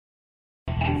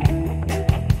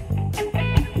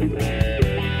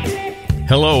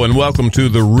Hello and welcome to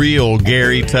the Real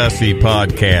Gary Tussey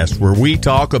Podcast, where we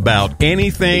talk about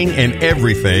anything and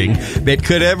everything that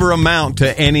could ever amount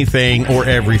to anything or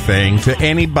everything to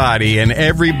anybody and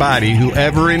everybody who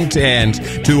ever intends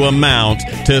to amount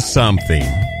to something.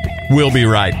 We'll be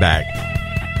right back.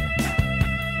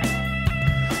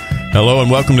 Hello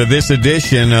and welcome to this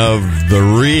edition of the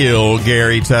Real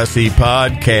Gary Tussey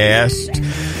Podcast.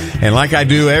 And like I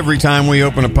do every time we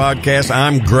open a podcast,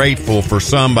 I'm grateful for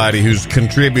somebody who's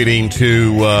contributing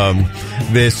to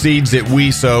the seeds that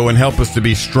we sow and help us to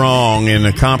be strong in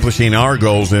accomplishing our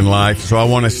goals in life. So I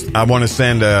want to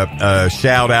send a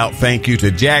shout out thank you to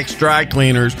Jack's Dry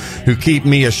Cleaners, who keep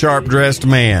me a sharp dressed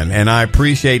man, and I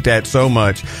appreciate that so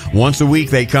much. Once a week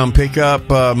they come pick up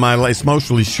it's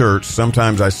mostly shirts.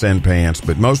 Sometimes I send pants,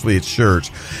 but mostly it's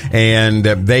shirts, and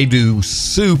they do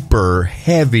super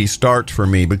heavy starch for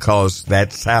me because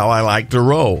that's how I like to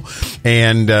roll.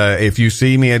 And if you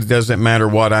see me, it doesn't matter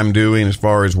what I'm doing as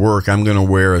far as work. I'm going to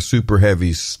wear a super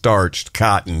heavy starched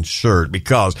cotton shirt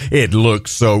because it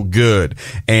looks so good.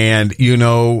 And, you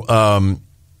know,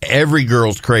 every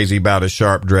girl's crazy about a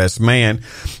sharp dressed man.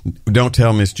 Don't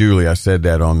tell Miss Julie I said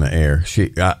that on the air.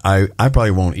 I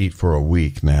probably won't eat for a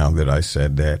week now that I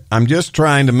said that. I'm just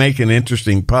trying to make an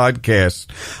interesting podcast.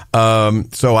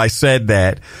 So I said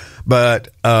that, but,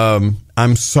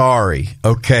 I'm sorry.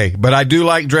 Okay. But I do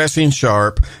like dressing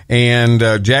sharp, and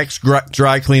Jack's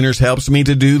Dry Cleaners helps me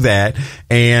to do that.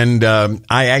 And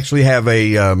I actually have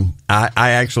when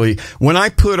I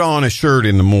put on a shirt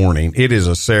in the morning, it is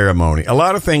a ceremony. A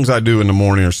lot of things I do in the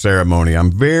morning are ceremony.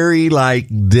 I'm very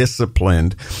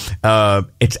disciplined.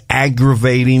 It's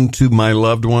aggravating to my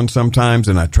loved ones sometimes,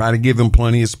 and I try to give them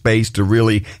plenty of space to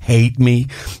really hate me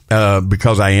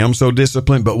because I am so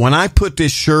disciplined. But when I put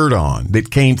this shirt on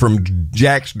that came from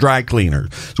Jack's Dry Cleaners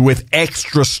with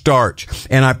extra starch,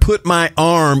 and I put my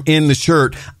arm in the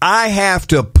shirt, I have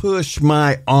to push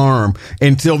my arm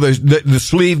until the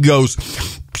sleeve goes.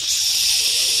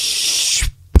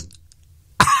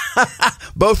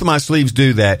 Both of my sleeves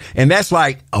do that, and that's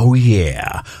like, oh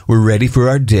yeah, we're ready for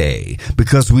our day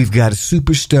because we've got a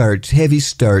super starch, heavy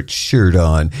starch shirt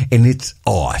on, and it's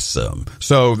awesome.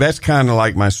 So that's kind of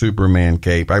like my Superman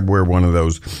cape. I wear one of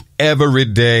those every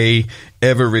day.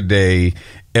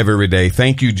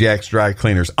 Thank you, Jack's Dry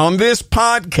Cleaners. On this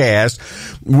podcast,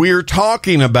 we're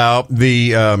talking about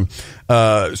the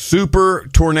super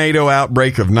tornado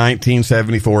outbreak of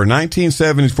 1974. In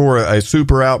 1974, a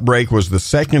super outbreak was the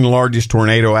second largest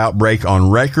tornado outbreak on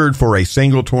record for a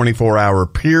single 24-hour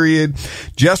period.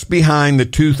 Just behind the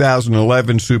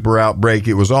 2011 super outbreak,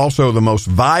 it was also the most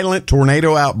violent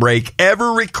tornado outbreak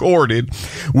ever recorded,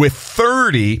 with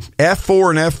 30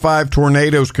 F4 and F5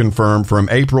 tornadoes confirmed from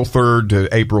April 3rd to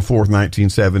April 4th,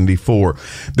 1974.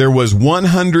 There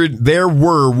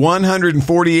were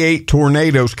 148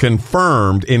 tornadoes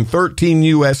confirmed in 13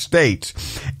 U.S. states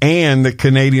and the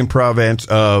Canadian province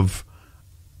of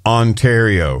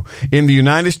Ontario. In the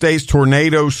United States,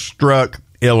 tornadoes struck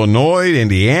Illinois,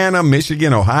 Indiana,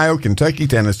 Michigan, Ohio, Kentucky,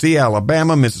 Tennessee,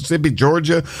 Alabama, Mississippi,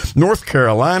 Georgia, North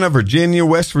Carolina, Virginia,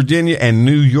 West Virginia, and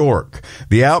New York.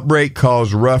 The outbreak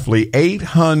caused roughly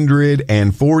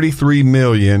 $843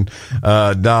 million,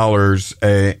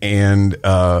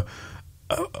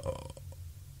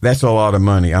 that's a lot of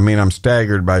money. I mean, I'm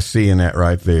staggered by seeing that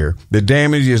right there. The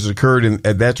damages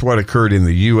that's what occurred in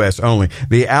the U.S. only.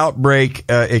 The outbreak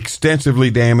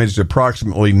extensively damaged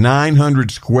approximately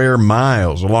 900 square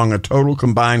miles along a total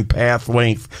combined path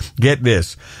length, get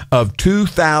this, of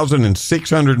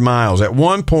 2,600 miles. At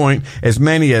one point, as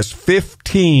many as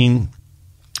 15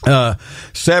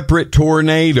 separate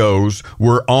tornadoes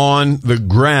were on the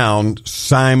ground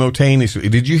simultaneously.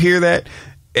 Did you hear that?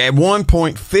 At one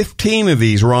point, 15 of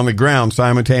these were on the ground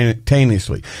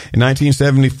simultaneously. In the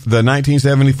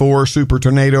 1974 super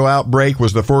tornado outbreak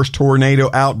was the first tornado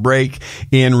outbreak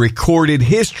in recorded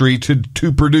history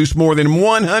to produce more than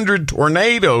 100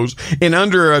 tornadoes in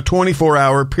under a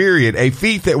 24-hour period, a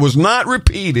feat that was not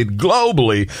repeated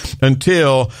globally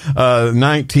until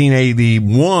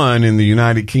 1981 in the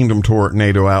United Kingdom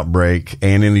tornado outbreak,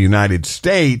 and in the United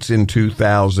States in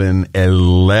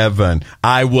 2011.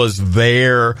 I was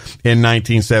there in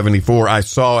 1974. I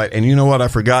saw it, and you know what? I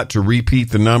forgot to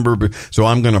repeat the number, so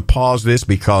I'm going to pause this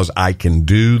because I can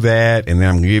do that, and then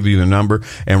I'm going to give you the number,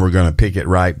 and we're going to pick it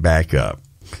right back up.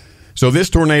 So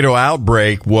this tornado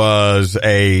outbreak was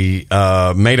made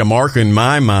a mark in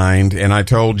my mind, and I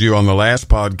told you on the last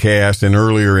podcast and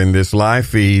earlier in this live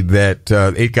feed that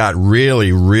it got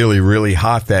really, really, really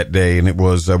hot that day, and it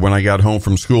was when I got home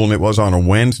from school, and it was on a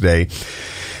Wednesday.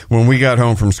 when we got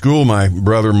home from school, my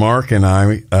brother Mark and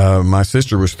I, my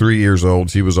sister was 3 years old.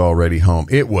 She was already home.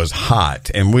 It was hot,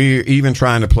 and we even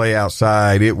trying to play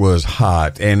outside. It was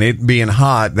hot, and it being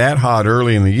hot, that hot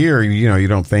early in the year, you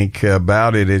don't think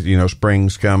about it as,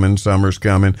 spring's coming, summer's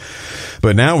coming.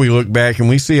 But now we look back and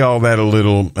we see all that a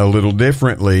little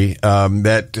differently.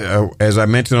 As I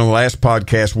mentioned on the last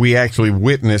podcast, we actually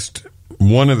witnessed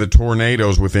one of the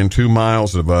tornadoes within 2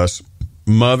 miles of us.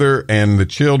 Mother and the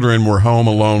children were home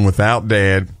alone without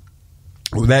dad.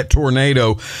 That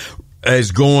tornado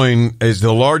is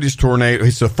the largest tornado.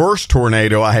 It's the first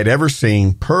tornado I had ever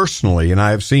seen personally, and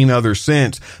I have seen others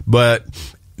since, but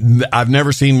I've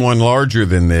never seen one larger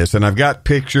than this, and I've got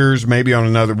pictures maybe on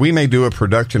another. We may do a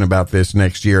production about this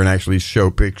next year and actually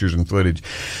show pictures and footage.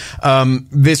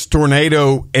 This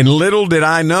tornado, and little did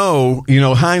I know,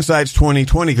 hindsight's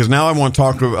 20/20, because now I want to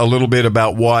talk a little bit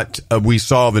about what we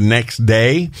saw the next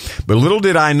day. But little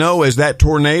did I know, as that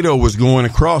tornado was going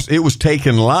across, it was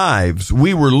taking lives.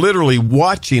 We were literally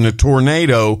watching a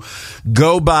tornado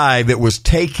go by that was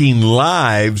taking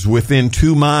lives within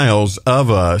 2 miles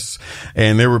of us,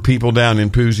 and there were people down in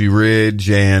Poozy Ridge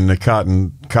and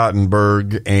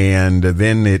Cottonburg, and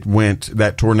then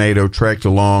that tornado trekked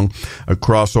along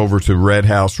across over to Red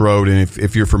House Road. And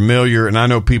if you're familiar, and I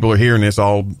know people are hearing this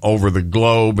all over the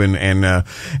globe and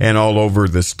all over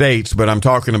the states, but I'm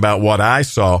talking about what I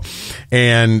saw.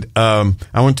 And I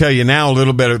want to tell you now a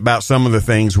little bit about some of the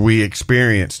things we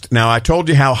experienced. Now, I told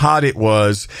you how hot it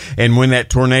was, and when that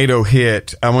tornado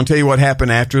hit, I want to tell you what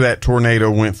happened after that tornado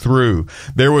went through.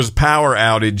 There was power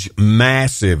outage,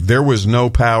 massive. There was no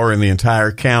power in the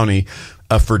entire county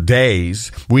for days.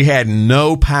 We had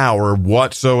no power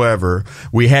whatsoever.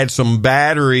 We had some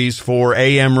batteries for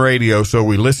AM radio, so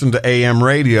we listened to AM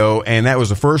radio, and that was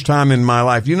the first time in my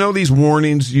life. These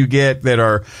warnings you get that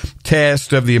are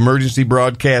tests of the emergency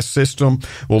broadcast system?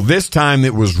 Well, this time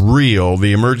it was real.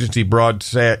 The emergency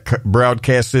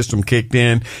broadcast system kicked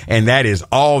in, and that is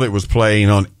all that was playing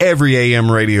on every AM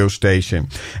radio station.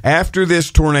 After this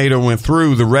tornado went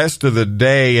through, the rest of the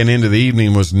day and into the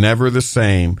evening was never the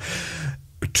same.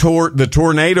 The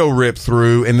tornado ripped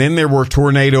through, and then there were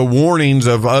tornado warnings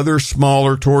of other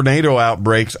smaller tornado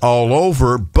outbreaks all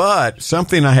over. But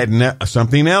something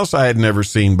else I had never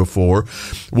seen before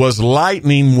was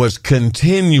lightning was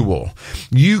continual.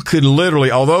 You could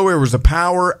literally, although there was a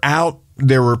power out,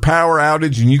 there were power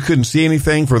outage, and you couldn't see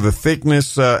anything for the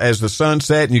thickness as the sun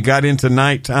set, and you got into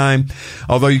nighttime.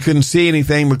 Although you couldn't see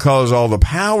anything because all the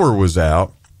power was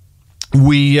out.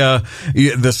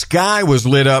 The sky was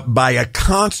lit up by a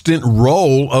constant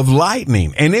roll of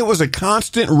lightning, and it was a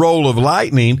constant roll of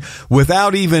lightning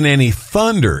without even any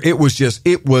thunder. It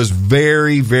was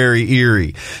very, very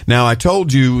eerie. Now, I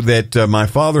told you that my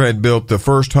father had built the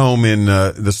first home in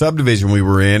the subdivision we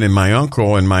were in, and my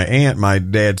uncle and my aunt, my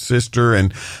dad's sister,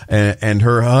 and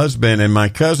her husband and my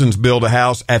cousins built a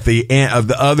house at the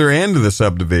other end of the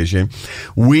subdivision.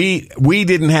 We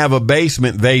didn't have a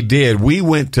basement. They did. We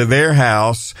went to their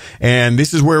house, and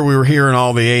this is where we were hearing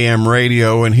all the AM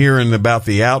radio and hearing about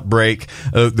the outbreak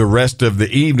the rest of the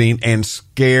evening, and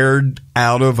scared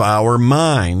out of our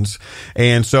minds.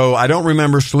 And so I don't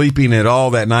remember sleeping at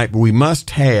all that night, but we must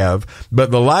have.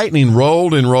 But the lightning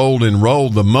rolled and rolled and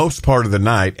rolled the most part of the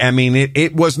night. I mean,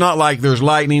 it was not like there's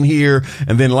lightning here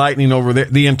and then lightning over there.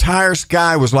 The entire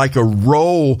sky was like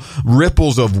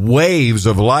ripples of waves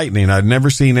of lightning. I'd never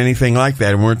seen anything like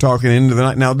that. And we're talking into the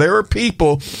night. Now, there are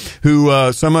people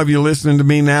who, some of you listening to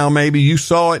me now, maybe you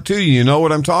saw it too. You know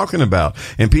what I'm talking about.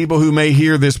 And people who may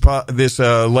hear this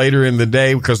later in the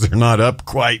day because they're not up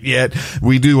quite yet.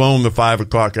 We do own the 5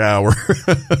 o'clock hour.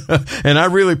 And I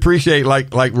really appreciate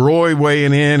like Roy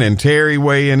weighing in and Terry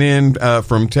weighing in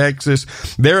from Texas.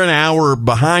 They're an hour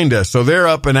behind us, so they're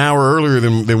up an hour earlier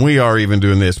than we are even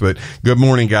doing this. But good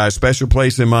morning, guys. Special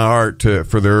place in my heart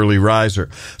for the early riser.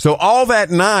 So all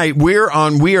that night we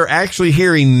are actually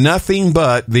hearing nothing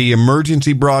but the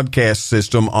emergency broadcast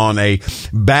system on a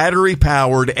battery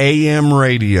powered AM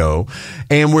radio,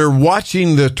 and we're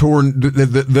watching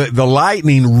the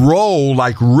lightning roll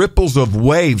like ripples of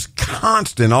waves,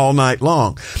 constant all night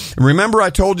long. Remember I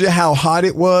told you how hot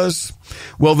it was?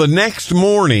 Well, the next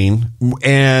morning,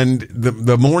 and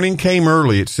the morning came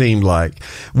early, it seemed like,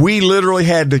 we literally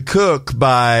had to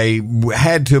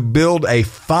had to build a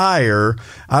fire.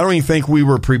 I don't even think we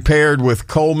were prepared with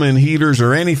Coleman heaters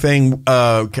or anything,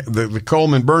 the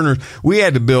Coleman burners. We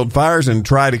had to build fires and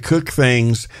try to cook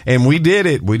things, and we did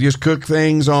it. We just cooked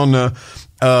things on the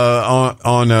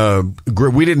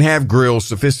we didn't have grills,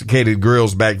 sophisticated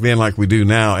grills back then like we do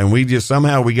now, and we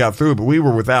got through it, but we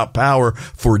were without power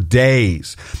for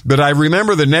days. But I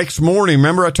remember the next morning,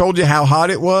 remember I told you how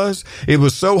hot it was? It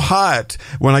was so hot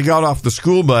when I got off the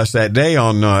school bus that day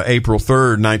on April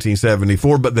 3rd,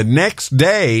 1974, but the next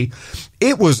day,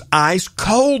 it was ice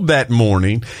cold that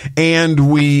morning,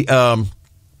 and we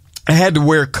I had to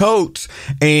wear coats,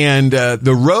 and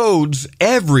the roads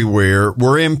everywhere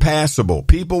were impassable.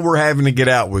 People were having to get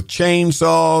out with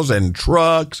chainsaws and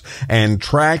trucks and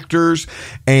tractors.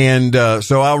 And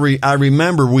so I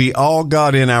remember we all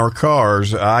got in our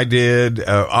cars. I did,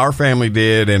 our family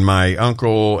did, and my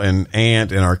uncle and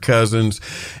aunt and our cousins,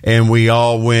 and we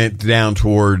all went down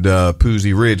toward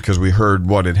Poosey Ridge because we heard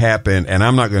what had happened. And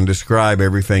I'm not going to describe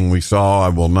everything we saw. I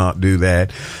will not do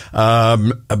that.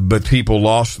 But people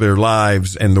lost their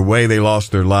lives, and the way they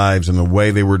lost their lives and the way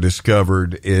they were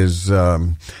discovered is,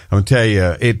 I'm going to tell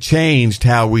you, it changed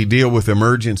how we deal with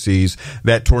emergencies,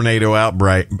 that tornado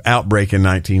outbreak in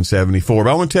 1974.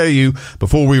 But I want to tell you,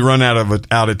 before we run out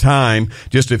of time,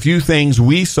 just a few things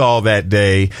we saw that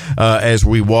day, as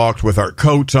we walked with our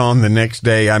coats on the next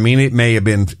day. I mean, it may have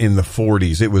been in the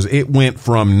 40s. It went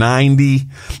from 90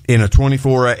 in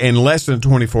less than a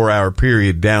 24-hour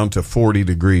period down to 40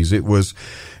 degrees. It was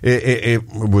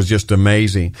just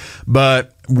amazing.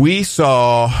 But we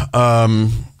saw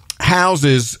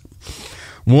houses,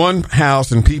 one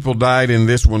house, and people died in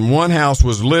this one. One house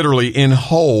was literally in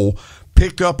whole,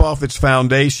 picked up off its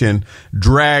foundation,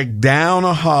 dragged down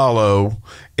a hollow,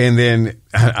 and then,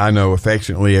 I know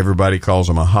affectionately everybody calls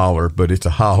them a holler, but it's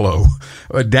a hollow.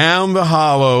 Down the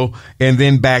hollow, and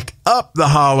then back up the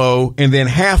hollow, and then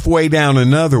halfway down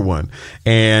another one.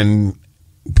 And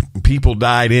people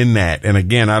died in that. And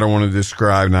again, I don't want to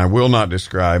describe, and I will not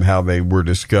describe how they were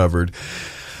discovered.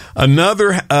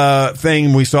 Another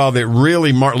thing we saw that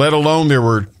really let alone there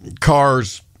were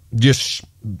cars just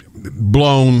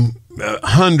blown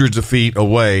hundreds of feet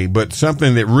away, but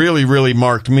something that really, really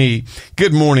marked me.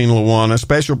 Good morning, Luana.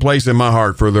 Special place in my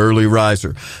heart for the early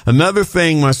riser. Another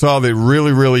thing I saw that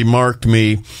really, really marked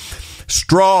me,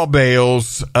 straw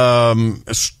bales,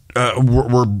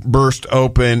 were burst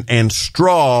open, and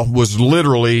straw was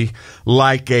literally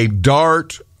like a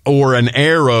dart or an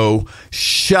arrow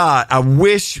shot. I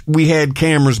wish we had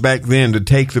cameras back then to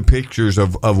take the pictures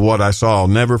of what I saw. I'll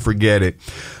never forget it.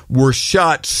 Were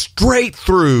shot straight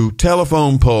through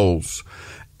telephone poles.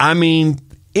 I mean,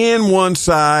 in one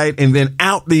side and then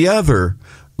out the other.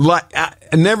 Like,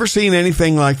 I've never seen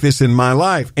anything like this in my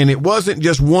life. And it wasn't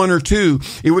just one or two.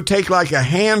 It would take like a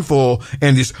handful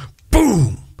and just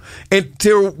boom.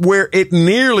 Until where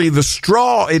the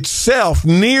straw itself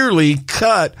nearly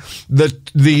cut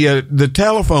the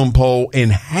telephone pole in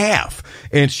half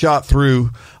and shot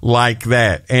through like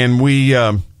that. And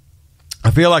I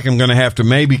feel like I'm going to have to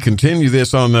maybe continue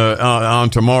this on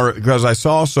tomorrow because I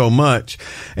saw so much.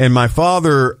 And my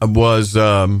father was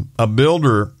a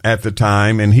builder at the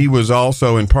time, and he was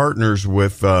also in partners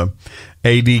with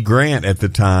A.D. Grant at the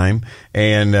time,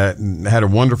 and had a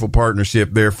wonderful partnership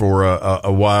there for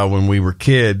a while when we were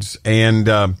kids. And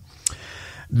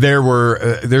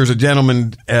there's a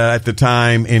gentleman at the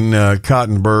time in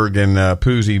Cottonburg and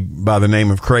Poosey by the name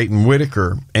of Creighton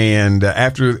Whitaker. And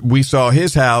after we saw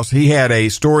his house, he had a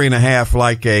story and a half,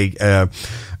 like a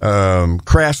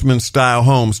craftsman style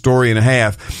home, story and a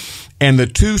half. And the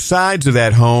two sides of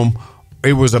that home,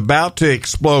 it was about to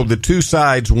explode. The two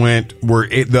sides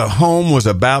the home was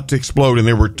about to explode, and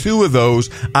there were two of those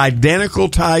identical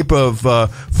type of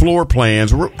floor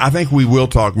plans. I think we will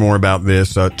talk more about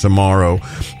this tomorrow.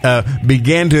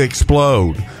 Began to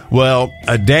explode. Well,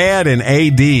 Dad and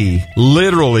AD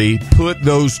literally put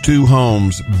those two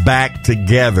homes back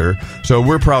together. So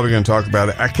we're probably going to talk about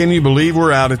it. Can you believe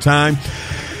we're out of time?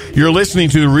 You're listening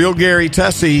to the Real Gary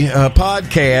Tussey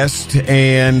podcast,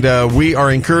 and we are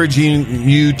encouraging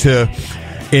you to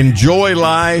enjoy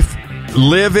life,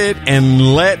 live it,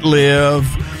 and let live,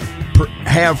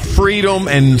 have freedom,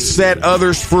 and set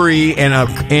others free, and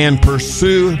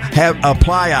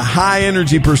apply a high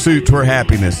energy pursuit toward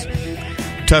happiness.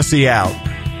 Tussey out.